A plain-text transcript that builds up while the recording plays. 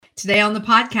Today on the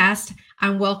podcast,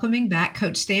 I'm welcoming back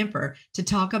Coach Stamper to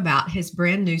talk about his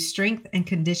brand new strength and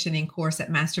conditioning course at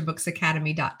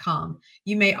masterbooksacademy.com.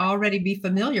 You may already be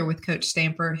familiar with Coach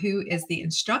Stamper, who is the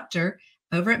instructor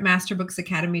over at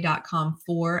masterbooksacademy.com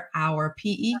for our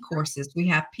PE courses. We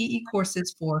have PE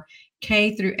courses for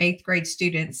K through 8th grade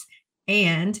students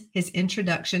and his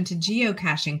introduction to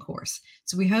geocaching course.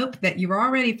 So we hope that you're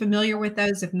already familiar with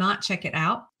those. If not, check it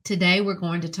out. Today, we're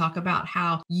going to talk about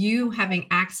how you having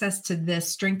access to this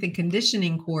strength and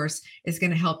conditioning course is going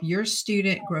to help your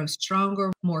student grow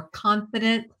stronger, more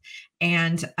confident,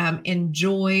 and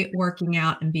enjoy working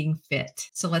out and being fit.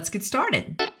 So let's get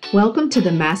started. Welcome to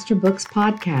the Master Books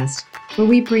Podcast, where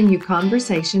we bring you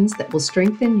conversations that will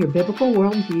strengthen your biblical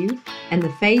worldview and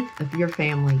the faith of your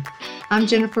family. I'm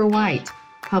Jennifer White,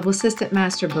 publicist at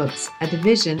Master Books, a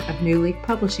division of New Leaf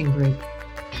Publishing Group.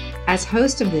 As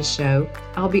host of this show,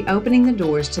 I'll be opening the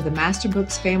doors to the Master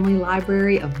Books family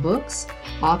library of books,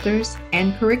 authors,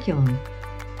 and curriculum.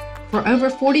 For over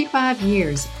 45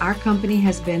 years, our company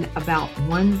has been about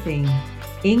one thing: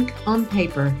 ink on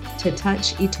paper to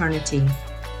touch eternity.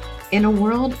 In a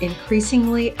world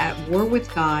increasingly at war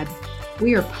with God,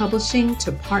 we are publishing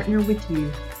to partner with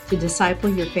you to disciple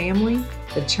your family,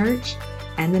 the church,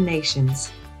 and the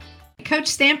nations. Coach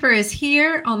Stamper is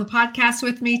here on the podcast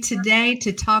with me today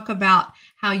to talk about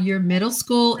how your middle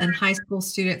school and high school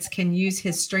students can use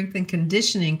his strength and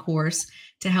conditioning course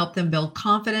to help them build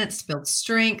confidence, build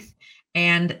strength,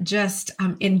 and just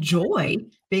enjoy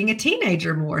being a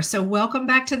teenager more. So welcome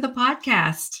back to the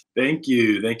podcast. Thank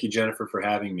you. Thank you, Jennifer, for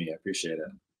having me. I appreciate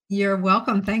it. You're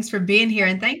welcome. Thanks for being here.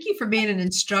 And thank you for being an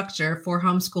instructor for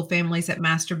homeschool families at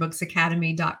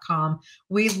masterbooksacademy.com.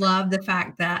 We love the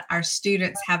fact that our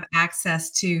students have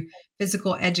access to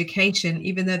physical education,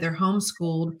 even though they're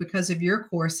homeschooled. Because of your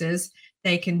courses,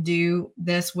 they can do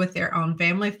this with their own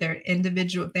family. If they're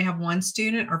individual, if they have one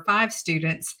student or 5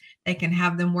 students, they can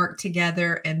have them work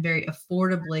together and very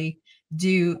affordably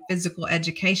do physical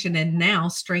education and now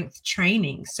strength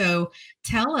training. So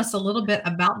tell us a little bit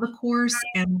about the course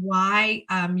and why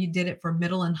you did it for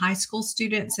middle and high school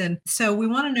students. And so we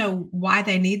want to know why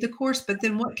they need the course, but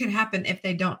then what could happen if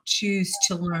they don't choose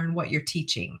to learn what you're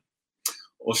teaching?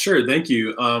 Well, sure. Thank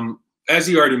you. As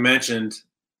you already mentioned,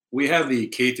 we have the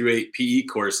K through 8 PE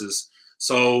courses.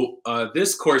 So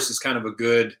this course is kind of a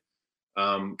good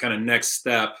kind of next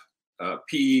step.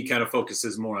 PE kind of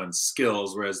focuses more on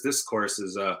skills, whereas this course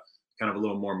is kind of a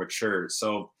little more mature.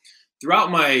 So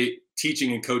throughout my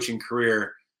teaching and coaching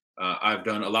career, I've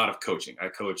done a lot of coaching. I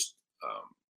coached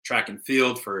track and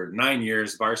field for 9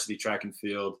 years, varsity track and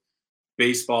field,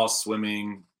 baseball,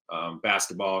 swimming,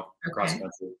 basketball, cross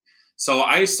country. So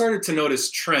I started to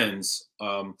notice trends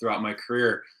throughout my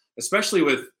career, especially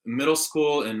with middle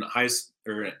school and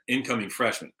incoming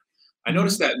freshmen. I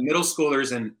noticed that middle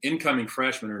schoolers and incoming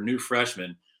freshmen or new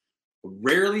freshmen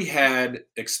rarely had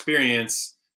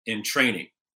experience in training,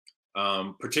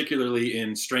 particularly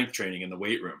in strength training in the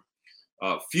weight room.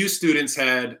 Few students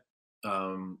had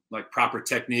like proper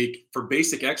technique for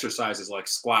basic exercises like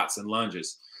squats and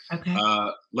lunges,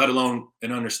 let alone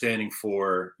an understanding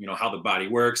for how the body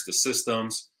works, the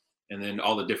systems, and then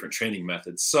all the different training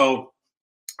methods. So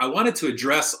I wanted to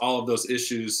address all of those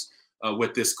issues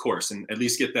with this course and at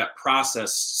least get that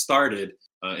process started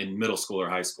in middle school or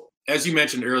high school. As you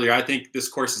mentioned earlier, I think this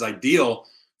course is ideal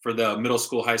for the middle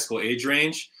school, high school age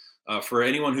range, for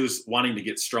anyone who's wanting to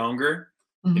get stronger,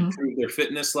 improve their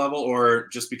fitness level, or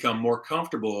just become more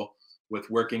comfortable with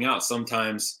working out.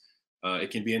 Sometimes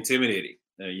it can be intimidating,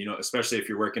 especially if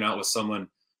you're working out with someone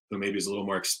who maybe is a little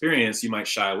more experienced, you might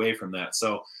shy away from that.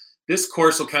 So this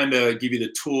course will kind of give you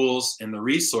the tools and the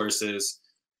resources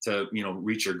to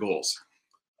reach your goals.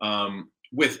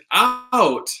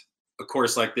 Without a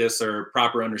course like this or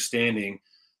proper understanding,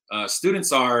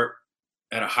 students are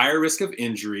at a higher risk of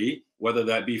injury, whether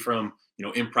that be from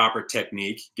improper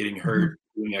technique, getting hurt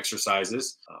doing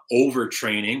exercises,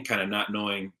 overtraining, kind of not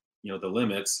knowing the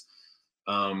limits,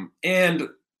 and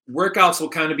workouts will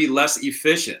kind of be less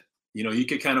efficient. You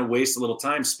could kind of waste a little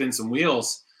time, spin some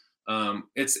wheels. I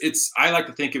like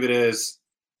to think of it as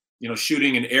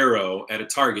shooting an arrow at a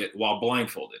target while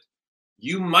blindfolded.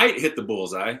 You might hit the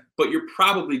bullseye, but you're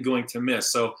probably going to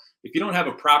miss. So if you don't have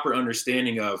a proper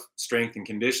understanding of strength and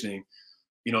conditioning,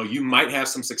 you might have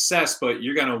some success, but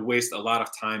you're going to waste a lot of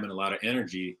time and a lot of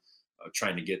energy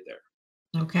trying to get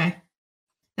there. Okay.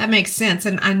 That makes sense.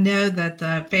 And I know that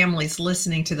the families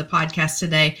listening to the podcast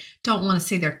today don't want to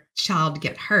see their child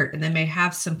get hurt, and they may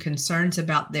have some concerns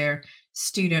about their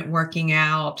student working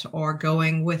out or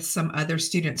going with some other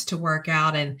students to work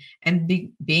out and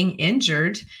being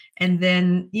injured. And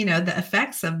then, the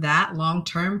effects of that long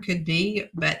term could be,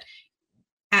 but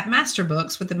at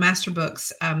Masterbooks, with the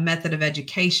Masterbooks method of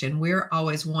education, we're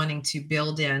always wanting to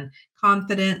build in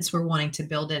confidence. We're wanting to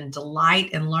build in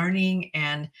delight in learning.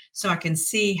 And so I can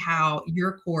see how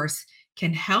your course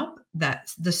can help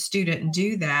the student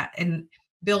do that, and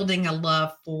building a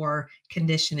love for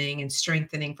conditioning and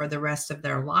strengthening for the rest of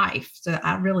their life. So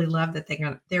I really love that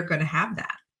they're going to have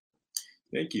that.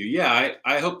 Thank you. Yeah,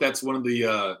 I hope that's one of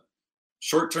the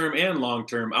short-term and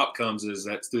long-term outcomes, is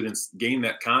that students gain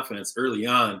that confidence early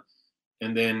on,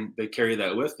 and then they carry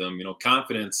that with them.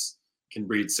 Confidence can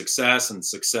breed success, and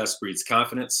success breeds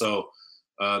confidence. So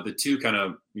the two kind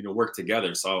of work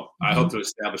together. So I hope to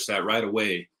establish that right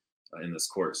away in this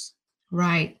course.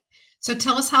 Right. So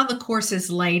tell us how the course is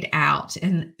laid out,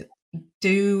 and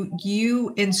do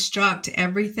you instruct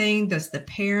everything? Does the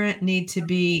parent need to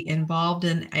be involved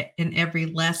in every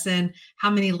lesson?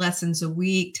 How many lessons a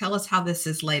week? Tell us how this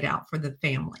is laid out for the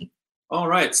family. All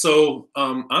right. So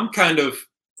I'm kind of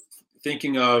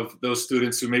thinking of those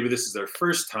students who maybe this is their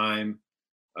first time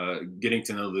getting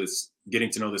to know this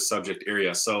subject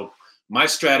area. So my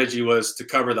strategy was to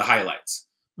cover the highlights,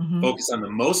 focus on the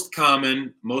most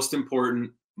common, most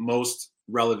important, most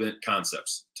relevant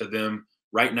concepts to them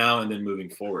right now and then moving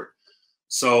forward.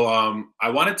 So I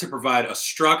wanted to provide a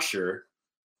structure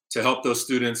to help those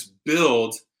students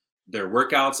build their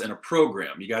workouts and a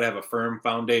program. You got to have a firm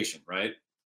foundation, right?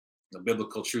 The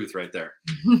biblical truth right there.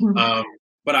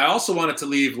 But I also wanted to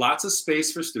leave lots of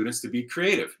space for students to be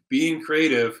creative. Being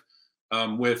creative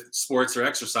with sports or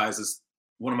exercise is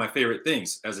one of my favorite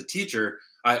things. As a teacher,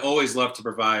 I always love to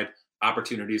provide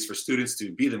opportunities for students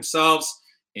to be themselves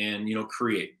and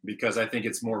create, because I think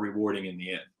it's more rewarding in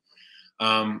the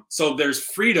end. So there's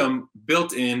freedom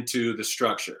built into the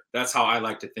structure. That's how I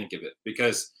like to think of it,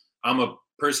 because I'm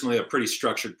personally a pretty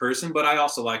structured person, but I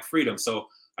also like freedom. So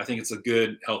I think it's a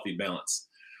good, healthy balance.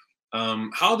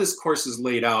 How this course is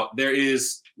laid out, there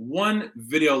is one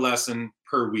video lesson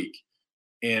per week,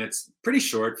 and it's pretty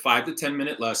short, 5 to 10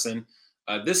 minute lesson.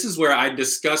 This is where I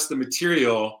discuss the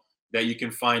material that you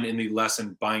can find in the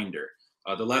lesson binder.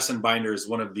 The lesson binder is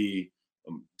one of the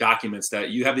documents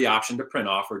that you have the option to print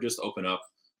off or just open up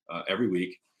every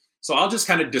week. So I'll just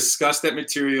kind of discuss that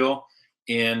material,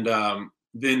 and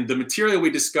then the material we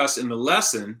discuss in the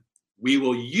lesson, we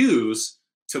will use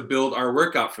to build our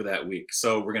workout for that week.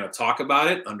 So we're going to talk about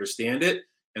it, understand it,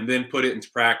 and then put it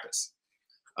into practice.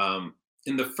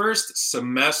 In the first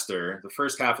semester, the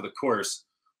first half of the course,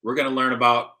 we're going to learn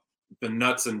about the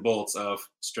nuts and bolts of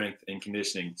strength and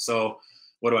conditioning. So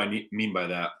what do I mean by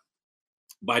that?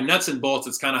 By nuts and bolts,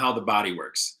 it's kind of how the body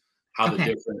works, how the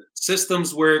different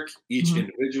systems work, each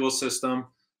individual system,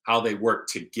 how they work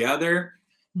together.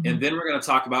 And then we're going to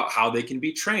talk about how they can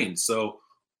be trained. So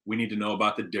we need to know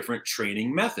about the different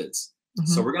training methods.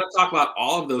 So we're going to talk about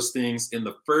all of those things in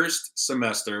the first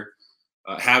semester,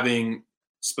 having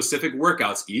specific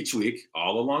workouts each week,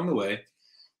 all along the way.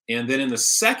 And then in the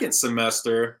second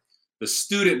semester, the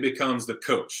student becomes the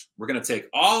coach. We're going to take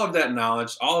all of that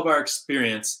knowledge, all of our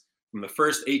experience from the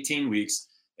first 18 weeks,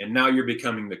 and now you're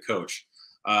becoming the coach.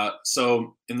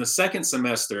 So in the second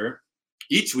semester,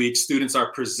 each week, students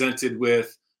are presented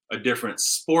with a different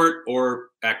sport or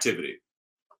activity,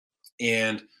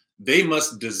 and they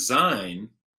must design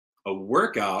a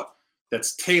workout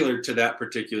that's tailored to that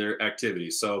particular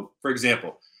activity. So, for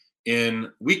example,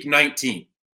 in week 19,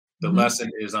 the lesson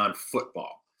is on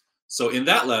football. So in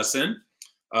that lesson,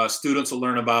 students will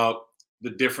learn about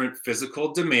the different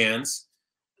physical demands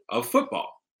of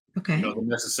football. Okay. The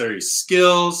necessary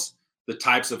skills, the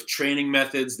types of training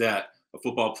methods that a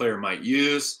football player might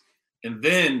use. And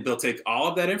then they'll take all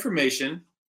of that information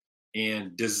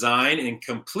and design and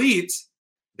complete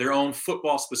their own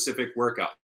football specific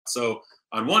workout. So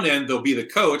on one end, they'll be the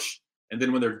coach. And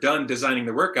then when they're done designing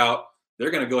the workout,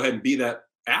 they're going to go ahead and be that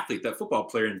athlete, that football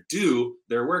player, and do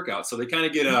their workout. So they kind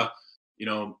of get a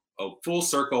full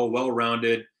circle,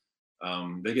 well-rounded.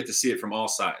 They get to see it from all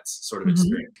sides, sort of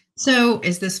experience. So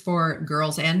is this for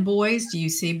girls and boys? Do you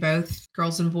see both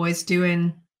girls and boys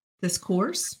doing this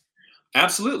course?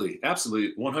 Absolutely.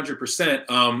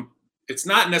 100%. It's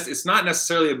not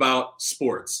necessarily about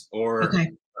sports or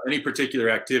any particular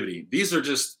activity. These are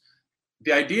just,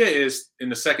 the idea is in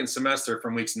the second semester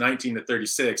from weeks 19 to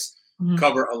 36,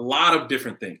 cover a lot of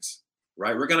different things,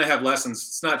 right? We're going to have lessons.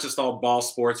 It's not just all ball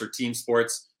sports or team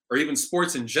sports or even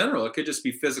sports in general. It could just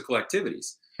be physical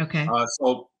activities. Okay.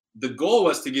 So the goal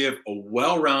was to give a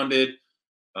well-rounded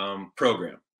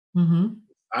program.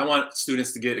 I want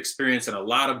students to get experience in a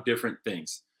lot of different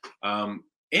things.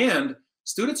 And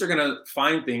students are going to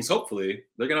find things, hopefully,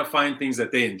 they're going to find things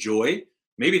that they enjoy,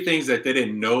 maybe things that they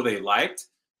didn't know they liked.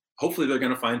 Hopefully, they're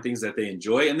going to find things that they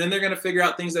enjoy, and then they're going to figure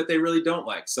out things that they really don't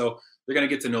like. So they're going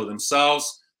to get to know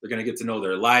themselves. They're going to get to know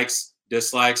their likes,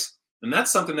 dislikes, and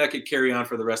that's something that could carry on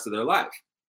for the rest of their life.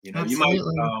 You might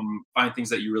Absolutely. find things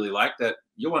that you really like that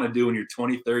you'll want to do when you're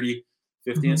 20, 30,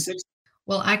 50, and Mhm. 60.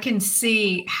 Well, I can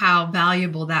see how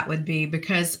valuable that would be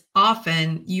because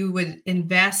often you would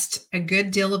invest a good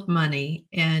deal of money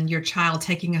in your child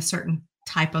taking a certain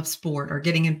type of sport or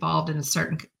getting involved in a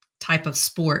certain type of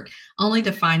sport, only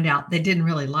to find out they didn't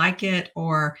really like it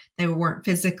or they weren't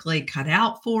physically cut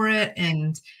out for it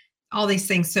and all these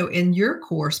things. So, in your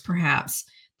course, perhaps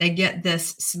they get this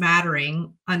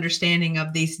smattering understanding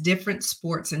of these different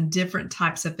sports and different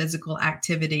types of physical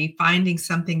activity, finding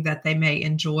something that they may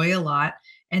enjoy a lot,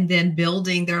 and then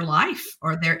building their life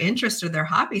or their interest or their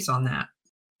hobbies on that.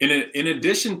 In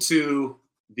addition to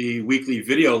the weekly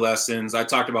video lessons, I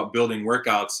talked about building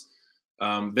workouts.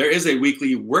 There is a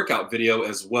weekly workout video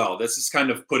as well. This is kind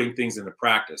of putting things into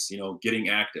practice, getting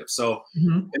active. So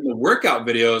Mhm. in the workout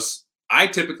videos, I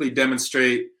typically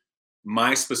demonstrate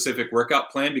my specific workout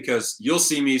plan because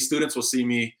students will see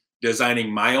me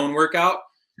designing my own workout,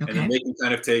 and then Okay. they can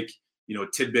kind of take,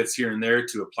 tidbits here and there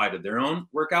to apply to their own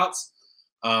workouts.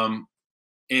 Um,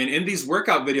 and in these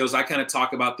workout videos, I kind of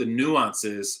talk about the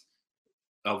nuances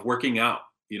of working out,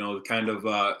 kind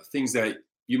of things that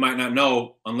you might not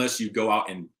know unless you go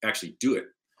out and actually do it.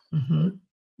 Mhm.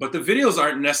 But the videos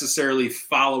aren't necessarily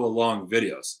follow along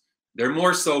videos. They're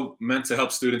more so meant to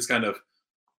help students kind of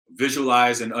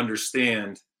visualize and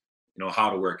understand, how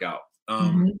to work out.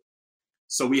 Mhm.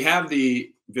 So we have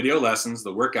the video lessons,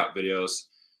 the workout videos.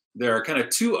 There are kind of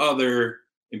two other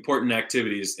important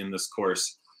activities in this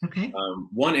course. Okay.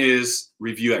 One is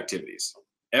review activities.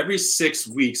 Every 6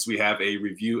 weeks, we have a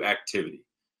review activity.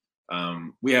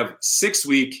 We have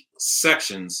 6-week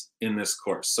sections in this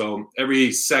course. So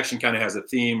every section kind of has a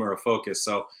theme or a focus.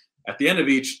 So at the end of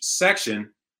each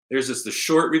section, there's just a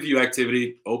short review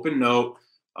activity, open note.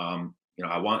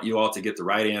 I want you all to get the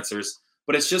right answers,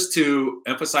 but it's just to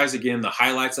emphasize again the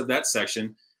highlights of that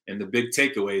section and the big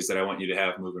takeaways that I want you to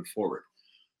have moving forward.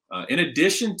 In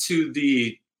addition to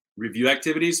the review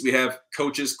activities, we have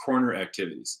Coach's Corner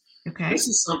activities. This Okay.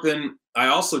 is something I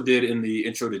also did in the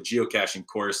Intro to Geocaching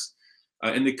course.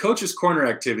 In the Coach's Corner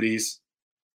activities,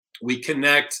 we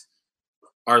connect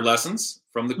our lessons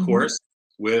from the Mhm. course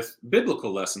with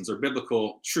biblical lessons or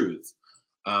biblical truths.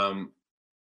 Um,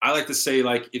 I like to say,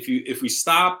 like, if we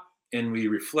stop and we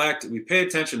reflect, we pay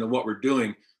attention to what we're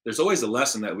doing, there's always a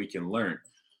lesson that we can learn.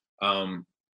 Um,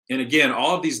 and again,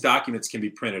 all of these documents can be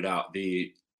printed out.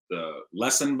 The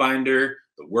lesson binder,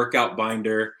 the workout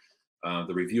binder,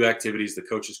 the review activities, the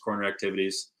Coach's Corner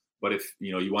activities. But if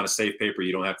you want to save paper,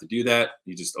 you don't have to do that.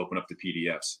 You just open up the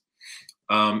PDFs.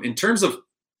 In terms of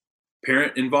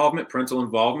parental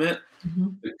involvement,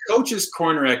 Mhm. the Coach's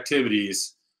Corner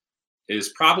activities is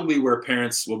probably where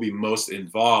parents will be most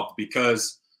involved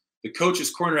because the Coach's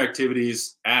Corner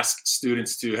activities ask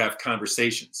students to have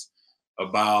conversations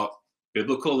about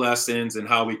biblical lessons and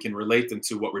how we can relate them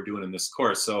to what we're doing in this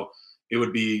course. So it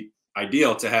would be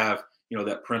ideal to have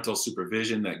that parental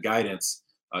supervision, that guidance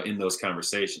in those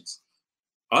conversations.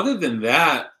 Other than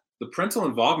that, the parental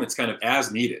involvement's kind of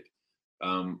as needed.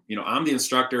 I'm the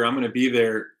instructor. I'm going to be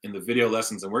there in the video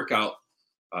lessons and workout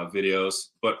videos,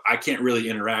 but I can't really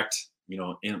interact,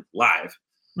 in live.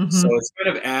 So Mhm. it's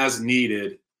kind of as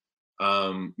needed,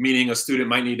 meaning a student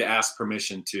might need to ask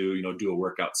permission to, do a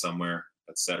workout somewhere,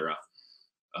 etc.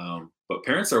 But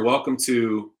parents are welcome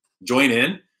to join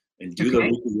in and do the Okay.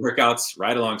 weekly workouts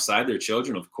right alongside their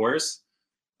children, of course.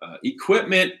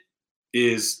 Equipment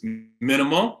is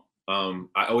minimal.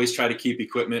 I always try to keep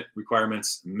equipment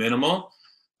requirements minimal.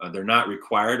 They're not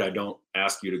required. I don't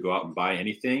ask you to go out and buy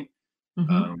anything. Mhm.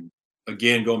 Um,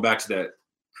 Again, going back to that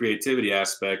creativity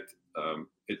aspect,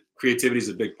 creativity is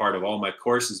a big part of all my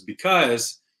courses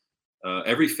because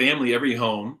every family, every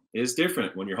home is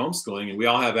different when you're homeschooling, and we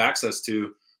all have access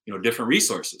to different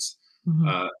resources.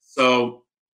 Mhm. So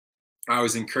I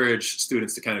always encourage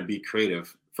students to kind of be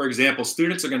creative. For example,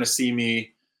 students are going to see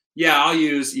me. Yeah, I'll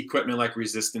use equipment like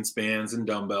resistance bands and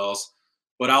dumbbells,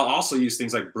 but I'll also use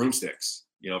things like broomsticks,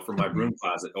 from my Okay. broom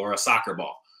closet or a soccer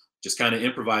ball, just kind of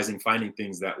improvising, finding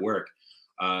things that work.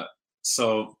 Uh,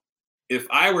 so if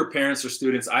I were parents or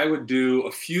students, I would do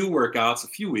a few workouts, a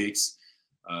few weeks,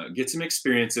 get some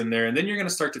experience in there, and then you're going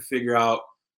to start to figure out,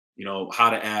 how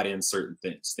to add in certain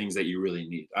things that you really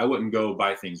need. I wouldn't go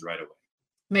buy things right away.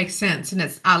 Makes sense,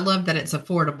 and I love that it's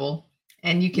affordable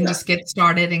and you can Yeah, just get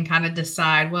started and kind of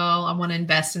decide, well, I want to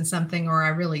invest in something, or I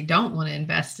really don't want to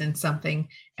invest in something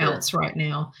sure. else right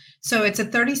now. So it's a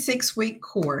 36-week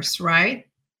course, right?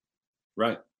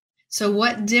 Right. So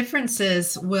what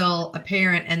differences will a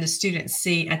parent and the student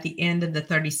see at the end of the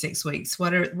 36 weeks?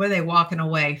 What are they walking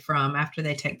away from after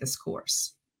they take this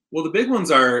course? Well, the big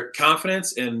ones are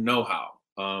confidence and know-how.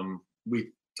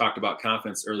 We talked about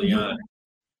confidence early on. Mhm.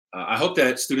 I hope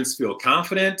that students feel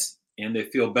confident and they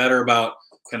feel better about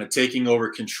kind of taking over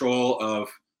control of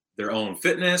their own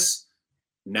fitness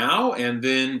now and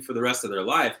then for the rest of their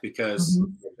life, because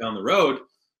Mhm. down the road,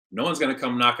 no one's going to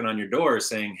come knocking on your door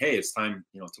saying, "Hey, it's time,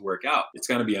 to work out." It's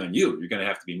going to be on you. You're going to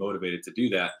have to be motivated to do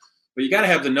that, but you got to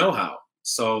have the know-how.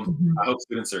 So I Mhm. hope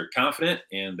students are confident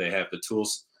and they have the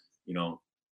tools, you know,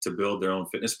 to build their own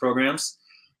fitness programs.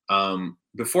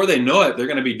 Before they know it, they're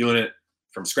going to be doing it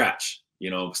from scratch.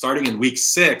 Starting in week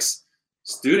 6,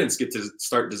 students get to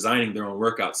start designing their own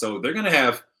workouts. So they're going to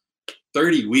have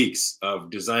 30 weeks of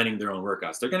designing their own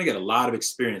workouts. They're going to get a lot of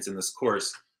experience in this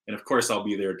course. And of course, I'll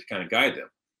be there to kind of guide them.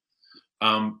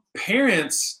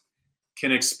 Parents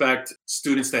can expect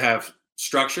students to have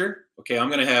structure. Okay, I'm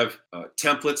going to have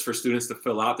templates for students to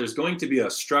fill out. There's going to be a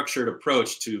structured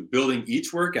approach to building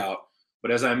each workout.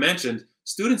 But as I mentioned,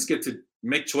 students get to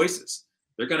make choices.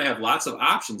 They're going to have lots of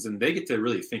options and they get to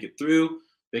really think it through.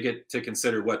 They get to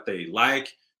consider what they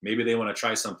like. Maybe they want to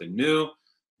try something new.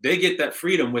 They get that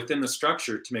freedom within the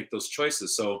structure to make those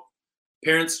choices. So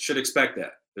parents should expect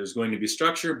that. There's going to be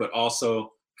structure, but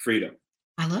also freedom.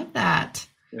 I love that.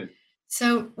 Yeah.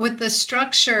 So with the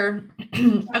structure,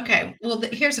 okay, well,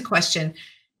 here's a question.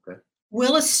 Okay.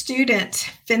 Will a student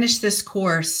finish this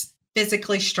course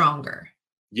physically stronger?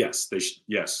 Yes,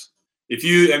 yes. If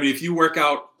you work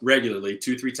out regularly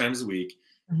 2-3 times a week,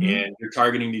 Mhm. and you're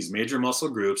targeting these major muscle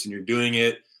groups, and you're doing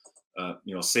it,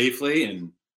 safely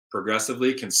and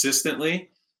progressively, consistently,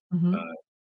 uh, Mhm.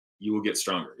 you will get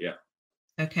stronger. Yeah,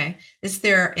 Okay. Is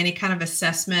there any kind of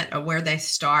assessment of where they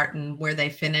start and where they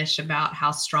finish about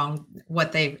how strong,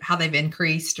 how they've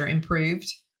increased or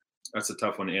improved? that's a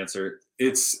tough one to answer.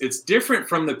 It's different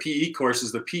from the PE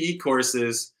courses. The PE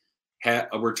courses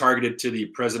were targeted to the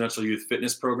Presidential Youth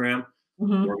Fitness Program,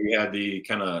 where Mhm. we had the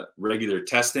kind of regular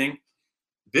testing.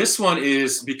 This one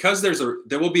is because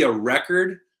there will be a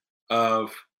record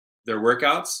of their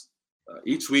workouts.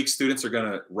 Each week, students are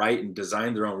going to write and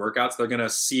design their own workouts. They're going to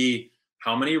see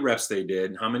how many reps they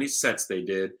did, how many sets they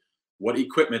did, what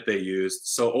equipment they used.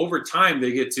 So over time,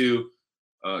 they get to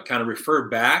kind of refer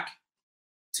back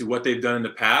to what they've done in the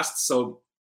past. So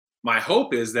my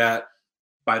hope is that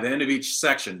by the end of each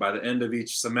section, by the end of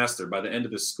each semester, by the end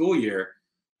of the school year,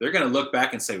 they're going to look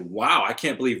back and say, "Wow, I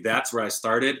can't believe that's where I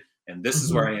started, and this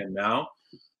is where Mhm. I am now."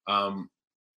 Um,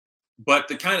 but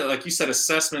the kind of, like you said,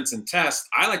 assessments and tests,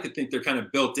 I like to think they're kind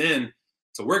of built in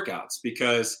to workouts,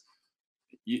 because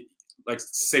you, like,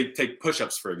 say, take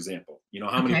push-ups for example.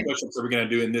 How many Okay. push-ups are we going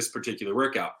to do in this particular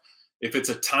workout? If it's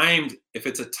a timed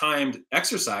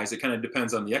exercise, it kind of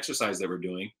depends on the exercise that we're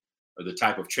doing or the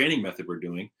type of training method we're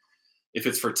doing. If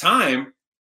it's for time,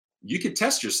 you could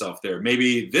test yourself there.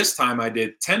 Maybe this time I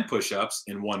did 10 push-ups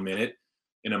in 1 minute.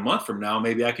 In a month from now,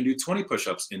 maybe I can do 20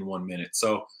 push-ups in 1 minute.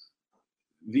 So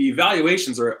the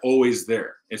evaluations are always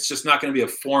there. It's just not going to be a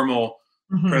formal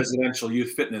Mhm. presidential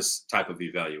youth fitness type of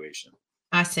evaluation.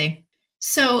 I see.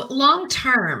 So long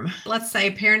term, let's say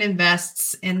a parent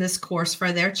invests in this course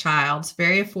for their child, it's a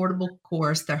very affordable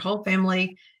course. Their whole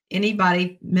family,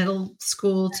 anybody, middle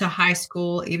school to high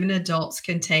school, even adults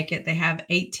can take it. They have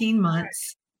 18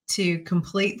 months to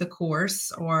complete the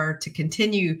course or to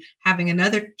continue having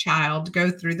another child go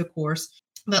through the course.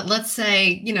 But let's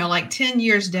say, like 10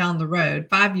 years down the road,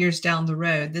 5 years down the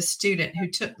road, this student who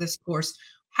took this course,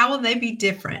 how will they be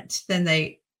different than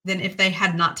if they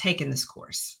had not taken this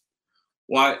course?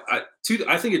 Well,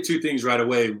 I think of two things right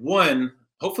away. One,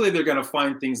 hopefully they're going to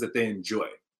find things that they enjoy.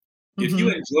 If you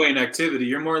Mhm. enjoy an activity,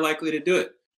 you're more likely to do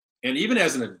it. And even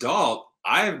as an adult,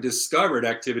 I have discovered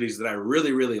activities that I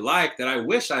really, really like that I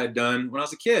wish I had done when I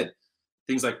was a kid.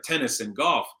 Things like tennis and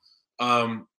golf.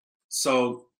 Um,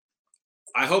 so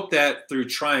I hope that through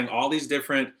trying all these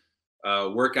different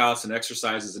workouts and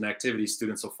exercises and activities,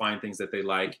 students will find things that they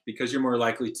like, because you're more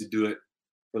likely to do it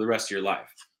for the rest of your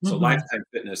life. So Mhm. lifetime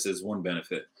fitness is one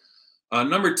benefit.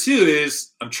 Number two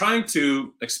is I'm trying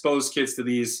to expose kids to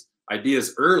these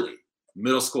ideas early,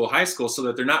 middle school, high school, so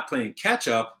that they're not playing catch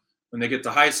up when they get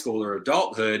to high school or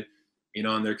adulthood,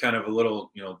 and they're kind of a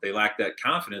little, they lack that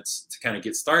confidence to kind of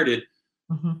get started.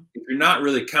 Mhm. If you're not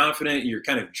really confident, you're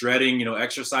kind of dreading,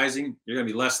 exercising, you're going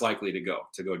to be less likely to go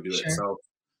do it. Sure. So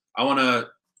I want to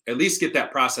at least get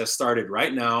that process started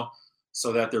right now.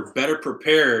 so that they're better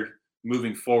prepared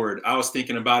moving forward. I was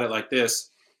thinking about it like this.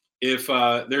 If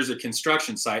there's a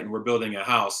construction site and we're building a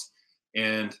house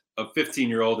and a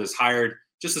 15-year-old is hired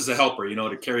just as a helper,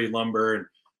 to carry lumber and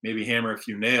maybe hammer a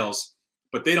few nails,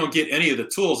 but they don't get any of the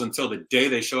tools until the day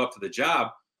they show up to the job,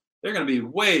 they're going to be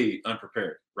way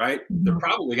unprepared, right? They're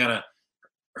probably going to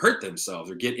hurt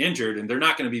themselves or get injured, and they're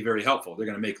not going to be very helpful. They're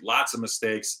going to make lots of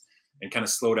mistakes and kind of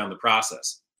slow down the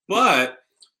process. But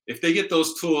if they get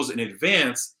those tools in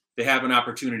advance, they have an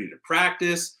opportunity to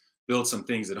practice, build some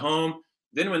things at home.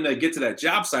 Then when they get to that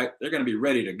job site, they're going to be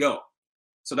ready to go.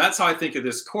 So that's how I think of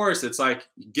this course. It's like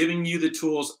giving you the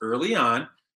tools early on,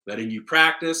 letting you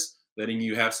practice, letting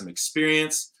you have some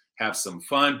experience, have some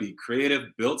fun, be creative,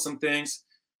 build some things.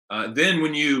 Then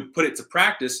when you put it to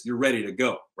practice, you're ready to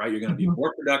go, right? You're going to be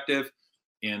more productive,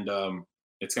 and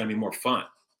it's going to be more fun.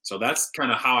 So that's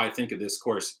kind of how I think of this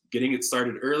course, getting it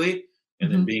started early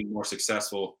and then being more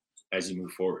successful as you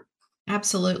move forward.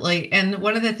 Absolutely. And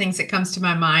one of the things that comes to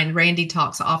my mind, Randy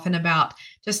talks often about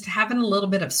just having a little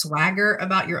bit of swagger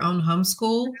about your own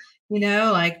homeschool,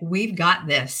 like we've got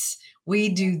this, we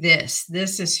do this,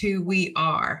 this is who we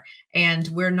are, and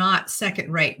we're not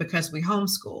second rate because we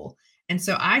homeschool. And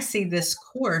so I see this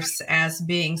course as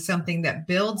being something that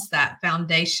builds that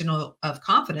foundational of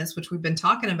confidence, which we've been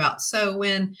talking about. So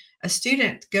when a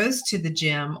student goes to the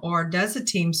gym or does a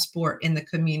team sport in the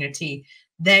community,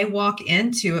 they walk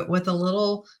into it with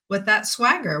that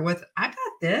swagger, with, I got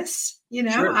this,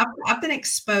 Sure. I've been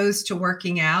exposed to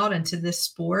working out and to this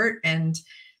sport. And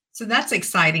so that's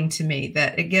exciting to me,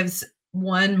 that it gives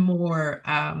one more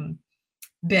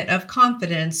bit of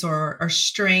confidence or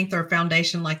strength or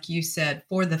foundation, like you said,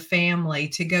 for the family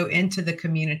to go into the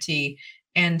community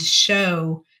and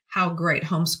show how great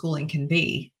homeschooling can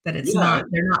be, that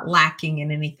they're not lacking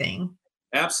in anything.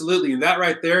 Absolutely. And that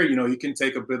right there, you can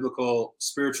take a biblical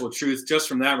spiritual truth just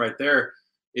from that right there.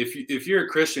 If you're a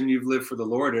Christian, you've lived for the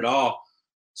Lord at all,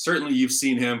 certainly you've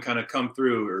seen him kind of come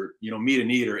through or, meet a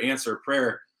need or answer a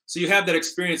prayer. So you have that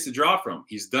experience to draw from.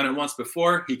 He's done it once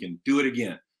before. He can do it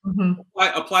again.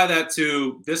 Apply that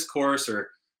to this course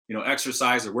or,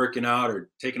 exercise or working out or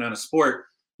taking on a sport.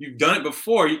 You've done it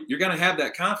before. You're going to have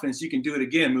that confidence. You can do it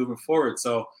again moving forward.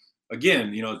 So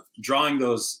again, drawing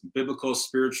those biblical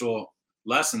spiritual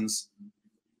lessons,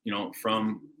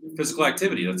 from physical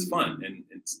activity. That's fun. And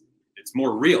it's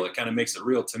more real. It kind of makes it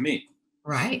real to me.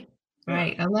 Right.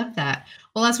 Right. I love that.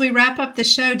 Well, as we wrap up the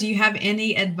show, do you have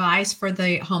any advice for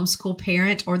the homeschool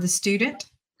parent or the student?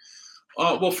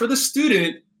 Well, for the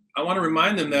student, I want to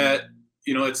remind them that,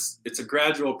 it's a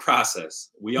gradual process.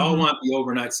 We all want the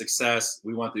overnight success.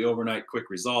 We want the overnight quick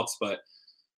results, but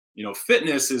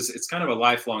fitness it's kind of a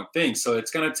lifelong thing. So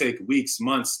it's going to take weeks,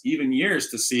 months, even years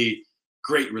to see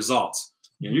great results.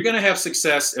 You're going to have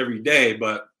success every day,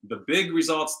 but the big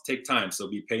results take time. So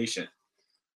be patient.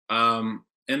 And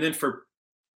then for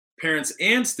parents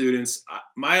and students,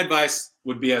 my advice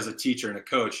would be, as a teacher and a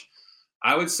coach,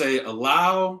 I would say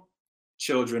allow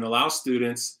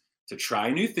students to try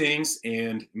new things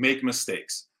and make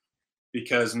mistakes,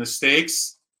 because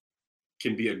mistakes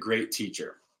can be a great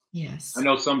teacher. Yes. I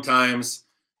know sometimes,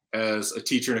 as a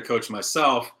teacher and a coach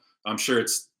myself, I'm sure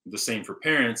it's the same for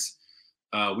parents.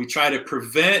 We try to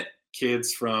prevent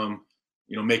kids from,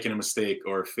 making a mistake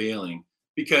or failing,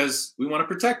 because we want to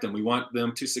protect them. We want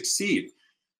them to succeed.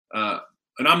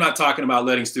 And I'm not talking about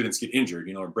letting students get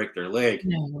injured, or break their leg,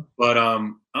 but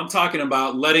I'm talking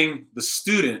about letting the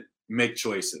student make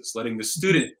choices, letting the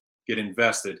student get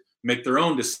invested, make their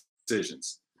own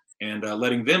decisions, and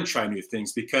letting them try new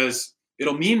things, because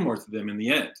it'll mean more to them in the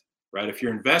end, right? If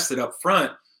you're invested up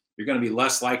front, you're going to be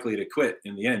less likely to quit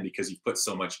in the end because you've put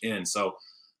so much in. So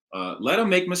let them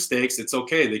make mistakes. It's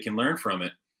okay. They can learn from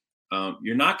it.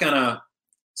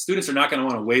 Students are not going to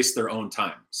want to waste their own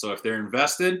time. So if they're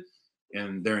invested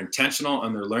and they're intentional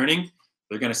on their learning,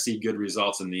 they're going to see good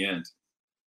results in the end.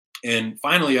 And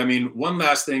finally, one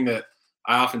last thing that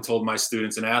I often told my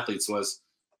students and athletes was,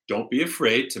 don't be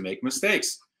afraid to make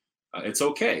mistakes. It's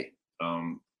okay.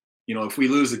 If we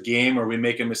lose a game or we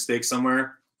make a mistake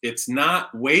somewhere, it's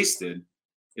not wasted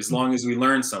as long as we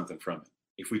learn something from it.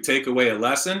 If we take away a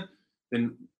lesson,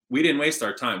 then we didn't waste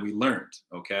our time. We learned.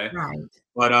 Okay. Right.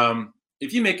 But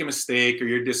if you make a mistake or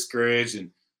you're discouraged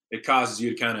and it causes you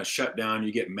to kind of shut down,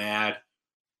 you get mad,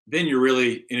 then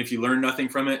and if you learn nothing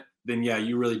from it, then yeah,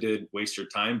 you really did waste your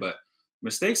time. But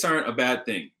mistakes aren't a bad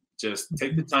thing. Just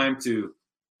take the time to,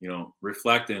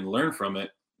 reflect and learn from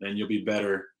it, and you'll be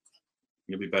better.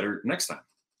 You'll be better next time.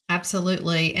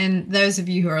 Absolutely. And those of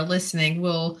you who are listening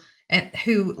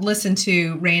who listen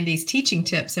to Randy's teaching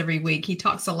tips every week, he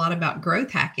talks a lot about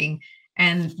growth hacking.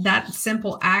 And that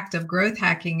simple act of growth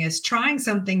hacking is trying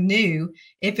something new.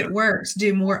 If it works,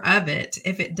 do more of it.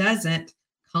 If it doesn't,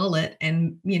 cull it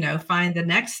and, find the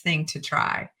next thing to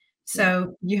try.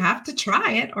 So you have to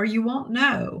try it or you won't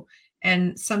know.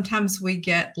 And sometimes we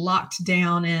get locked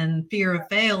down in fear of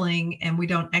failing and we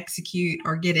don't execute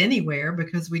or get anywhere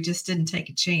because we just didn't take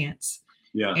a chance.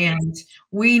 Yeah. And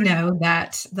we know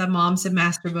that the moms of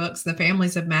Master Books, the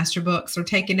families of Master Books are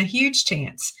taking a huge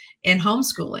chance in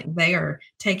homeschooling. They are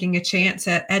taking a chance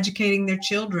at educating their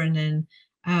children and,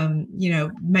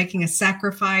 making a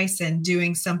sacrifice and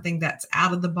doing something that's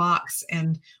out of the box.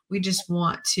 And we just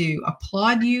want to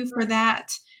applaud you for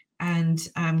that and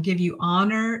give you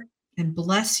honor and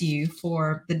bless you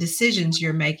for the decisions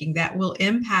you're making that will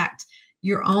impact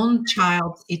your own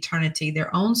child's eternity,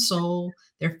 their own soul,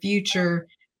 their future,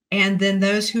 and then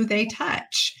those who they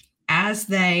touch as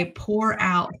they pour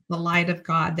out the light of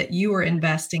God that you are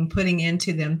investing, putting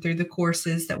into them through the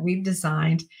courses that we've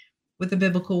designed with a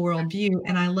biblical worldview.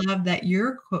 And I love that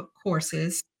your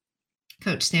courses,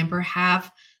 Coach Stamper,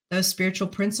 have those spiritual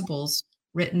principles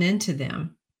written into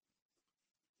them.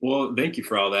 Well, thank you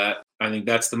for all that. I think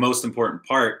that's the most important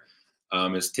part,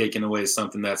 is taking away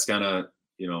something that's gonna,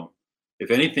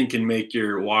 if anything can make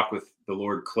your walk with the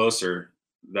Lord closer,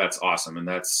 that's awesome. And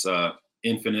that's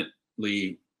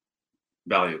infinitely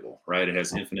valuable, right? It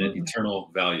has infinite eternal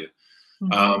value.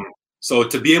 Mm-hmm. So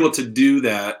to be able to do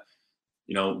that,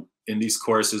 in these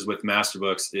courses with Master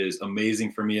Books is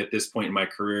amazing for me at this point in my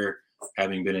career,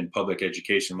 having been in public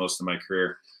education most of my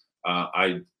career.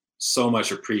 I so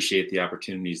much appreciate the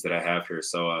opportunities that I have here.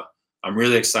 So I'm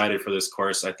really excited for this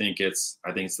course. I think it's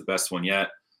the best one yet.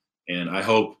 And I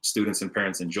hope students and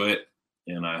parents enjoy it.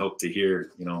 And I hope to hear,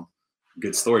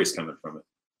 good stories coming from it.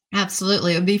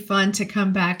 Absolutely. It would be fun to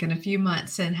come back in a few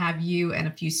months and have you and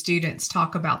a few students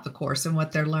talk about the course and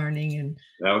what they're learning. And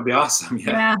that would be awesome.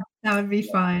 Yeah, that would be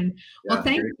fun. Yeah, well,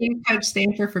 thank you, Coach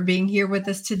Stamper, for being here with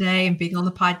us today and being on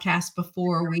the podcast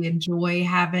before. We enjoy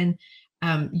having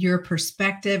your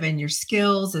perspective and your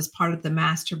skills as part of the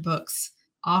Master Books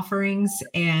offerings.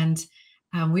 And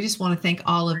we just want to thank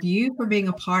all of you for being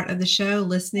a part of the show,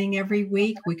 listening every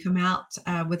week. We come out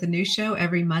with a new show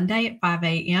every Monday at 5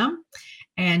 a.m.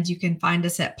 And you can find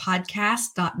us at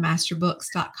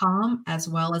podcast.masterbooks.com, as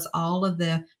well as all of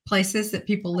the places that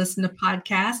people listen to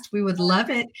podcasts. We would love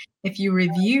it if you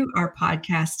review our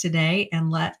podcast today and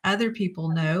let other people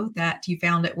know that you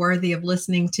found it worthy of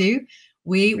listening to.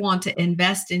 We want to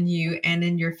invest in you and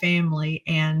in your family.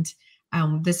 And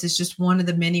this is just one of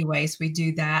the many ways we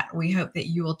do that. We hope that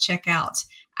you will check out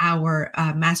our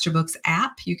Master Books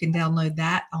app. You can download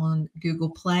that on Google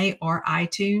Play or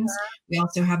iTunes. We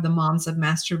also have the Moms of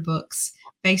Master Books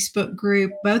Facebook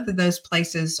group. Both of those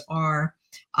places are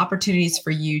opportunities for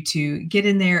you to get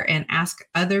in there and ask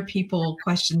other people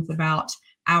questions about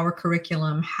our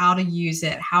curriculum, how to use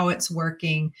it, how it's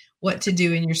working, what to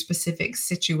do in your specific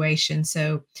situation.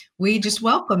 So we just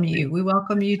welcome you. We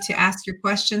welcome you to ask your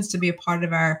questions, to be a part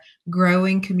of our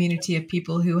growing community of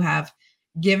people who have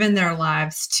given their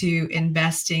lives to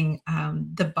investing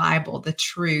the Bible, the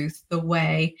truth, the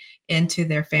way into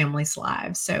their families'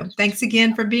 lives. So thanks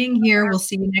again for being here. We'll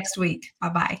see you next week.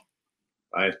 Bye-bye.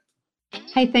 Bye.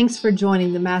 Hey, thanks for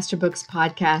joining the Master Books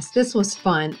podcast. This was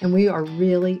fun, and we are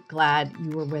really glad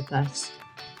you were with us.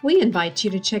 We invite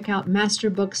you to check out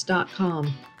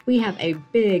masterbooks.com. We have a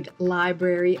big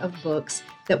library of books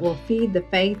that will feed the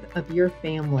faith of your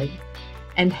family.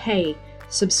 And hey,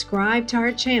 subscribe to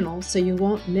our channel so you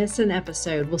won't miss an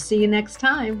episode. We'll see you next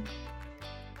time.